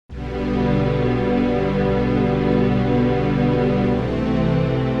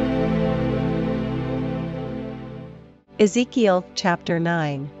Ezekiel chapter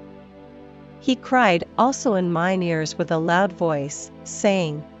 9. He cried also in mine ears with a loud voice,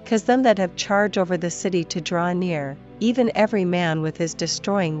 saying, Cause them that have charge over the city to draw near, even every man with his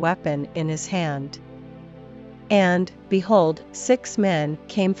destroying weapon in his hand. And, behold, 6 men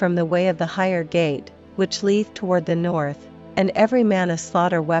came from the way of the higher gate, which leadeth toward the north, and every man a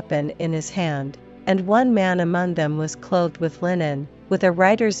slaughter weapon in his hand, and one man among them was clothed with linen, with a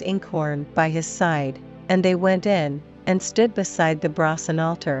writer's inkhorn by his side, and they went in, and stood beside the brasen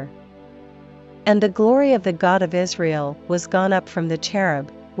altar. And the glory of the God of Israel was gone up from the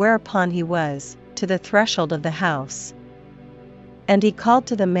cherub, whereupon he was, to the threshold of the house. And he called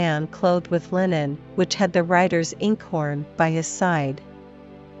to the man clothed with linen, which had the writer's inkhorn by his side.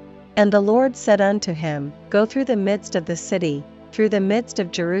 And the Lord said unto him, Go through the midst of the city, through the midst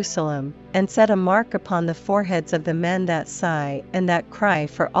of Jerusalem, and set a mark upon the foreheads of the men that sigh and that cry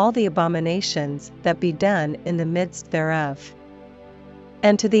for all the abominations that be done in the midst thereof.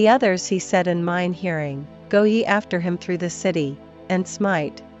 And to the others he said in mine hearing, Go ye after him through the city, and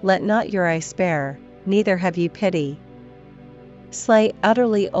smite, let not your eye spare, neither have ye pity. Slay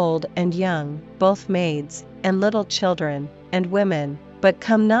utterly old and young, both maids, and little children, and women, but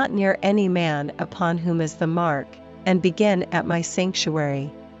come not near any man upon whom is the mark, and begin at my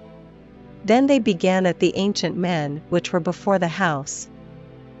sanctuary. Then they began at the ancient men which were before the house.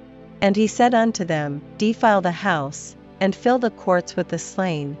 And he said unto them, Defile the house, and fill the courts with the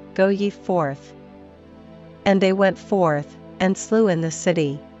slain, go ye forth. And they went forth, and slew in the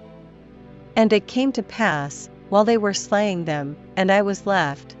city. And it came to pass, while they were slaying them, and I was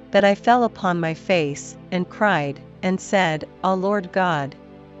left, that I fell upon my face, and cried, and said, O Lord God,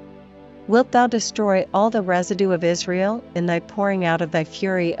 wilt thou destroy all the residue of Israel in thy pouring out of thy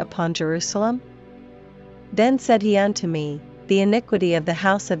fury upon Jerusalem? Then said he unto me, The iniquity of the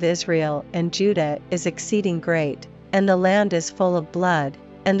house of Israel and Judah is exceeding great, and the land is full of blood,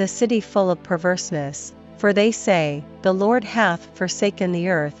 and the city full of perverseness, for they say, The Lord hath forsaken the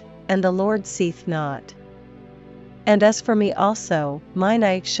earth, and the Lord seeth not. And as for me also, mine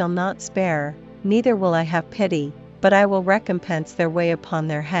eye shall not spare, neither will I have pity, but I will recompense their way upon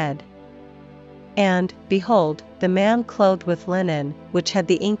their head. And, behold, the man clothed with linen, which had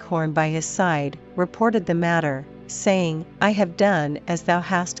the inkhorn by his side, reported the matter, saying, I have done as thou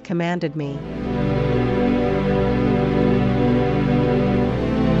hast commanded me.